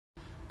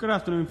Good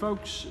afternoon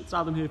folks, it's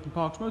Adam here from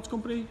Parks Motor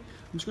Company. I'm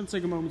just going to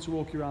take a moment to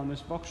walk you around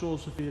this Vauxhall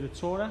Zafira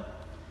Tourer.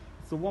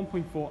 It's the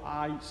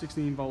 1.4i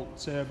 16 volt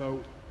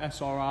turbo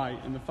SRI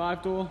in the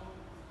 5-door.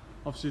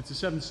 Obviously it's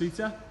a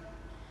 7-seater.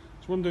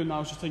 So what I'm doing now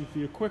is just taking for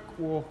you a quick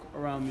walk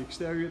around the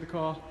exterior of the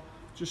car,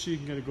 just so you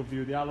can get a good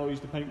view of the alloys,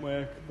 the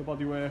paintwork, the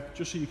bodywork,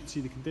 just so you can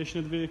see the condition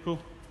of the vehicle.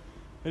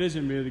 It is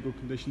in really good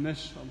condition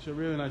this, obviously a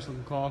really nice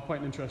looking car,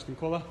 quite an interesting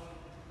colour.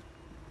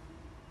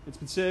 It's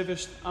been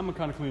serviced and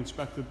mechanically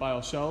inspected by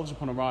ourselves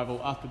upon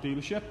arrival at the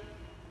dealership.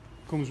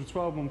 Comes with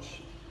 12 months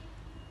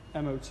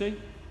MOT. It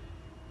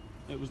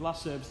was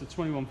last serviced at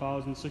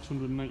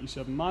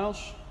 21,697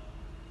 miles.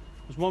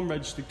 There's one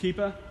registered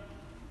keeper.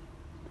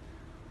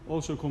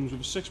 Also comes with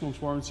a 6 months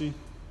warranty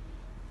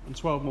and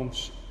 12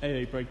 months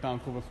AA breakdown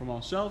cover from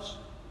ourselves.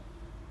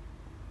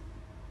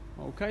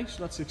 Okay,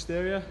 so that's the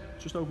exterior.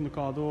 Just open the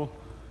car door,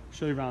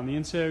 show you around the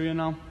interior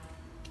now.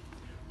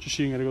 Just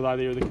so you can get a good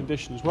idea of the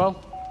condition as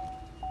well.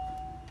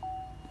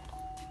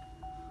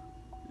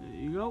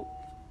 There you go.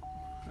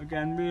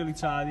 Again, really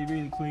tidy,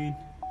 really clean.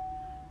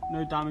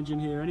 No damage in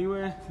here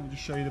anywhere. I'll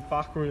just show you the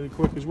back really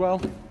quick as well.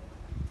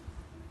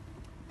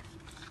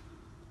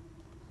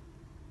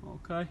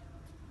 Okay,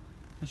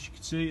 as you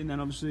can see, and then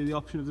obviously the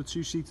option of the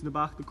 2 seats in the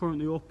back, they're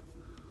currently up.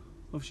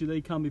 Obviously they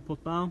can be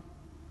put down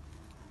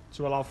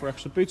to allow for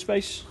extra boot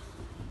space.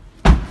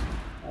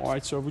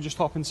 Alright, so if we just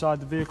hop inside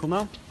the vehicle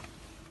now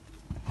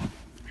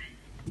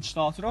and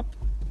start it up.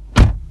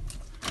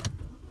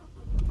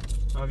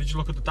 Now if you just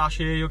look at the dash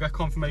here, you'll get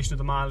confirmation of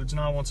the mileage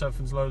now once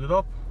everything's loaded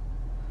up,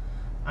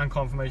 and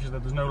confirmation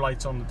that there's no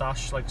lights on the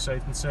dash. Like I say,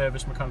 it's been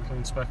serviced, mechanically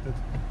inspected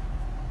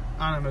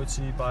and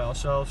MOT by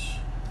ourselves.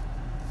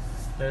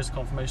 There's the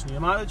confirmation of your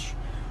mileage.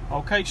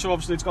 Okay, so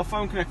obviously it's got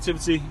phone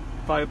connectivity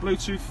via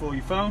Bluetooth for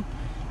your phone,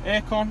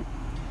 aircon.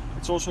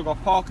 It's also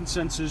got parking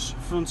sensors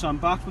front and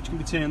back, which can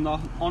be turned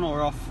on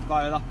or off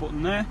via that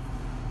button there.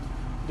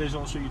 There's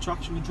also your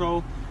traction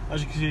control.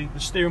 As you can see, the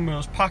steering wheel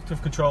is packed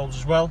with controls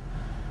as well.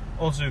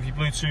 Also, if your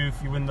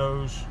Bluetooth, your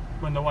windows,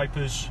 window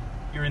wipers,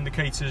 your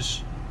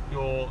indicators,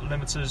 your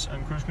limiters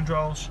and cruise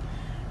controls.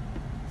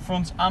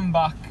 Front and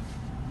back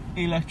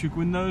electric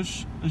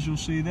windows, as you'll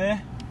see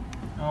there.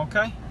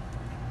 Okay.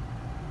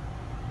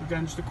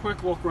 Again, just a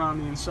quick walk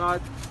around the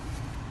inside.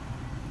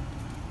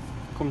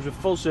 Comes with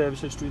full service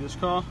history of this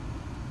car.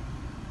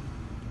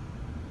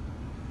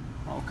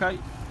 Okay,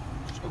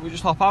 so we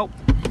just hop out.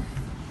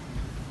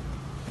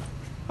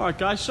 Alright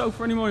guys, so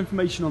for any more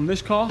information on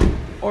this car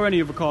or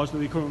any other cars that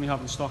we currently have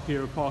in stock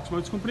here at Parks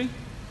Motor Company,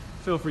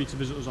 feel free to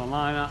visit us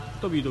online at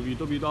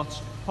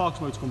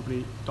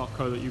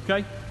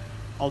www.parksmotorcompany.co.uk.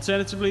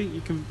 Alternatively, you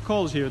can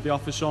call us here at the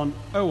office on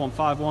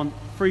 0151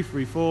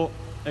 334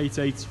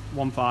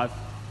 8815.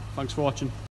 Thanks for watching.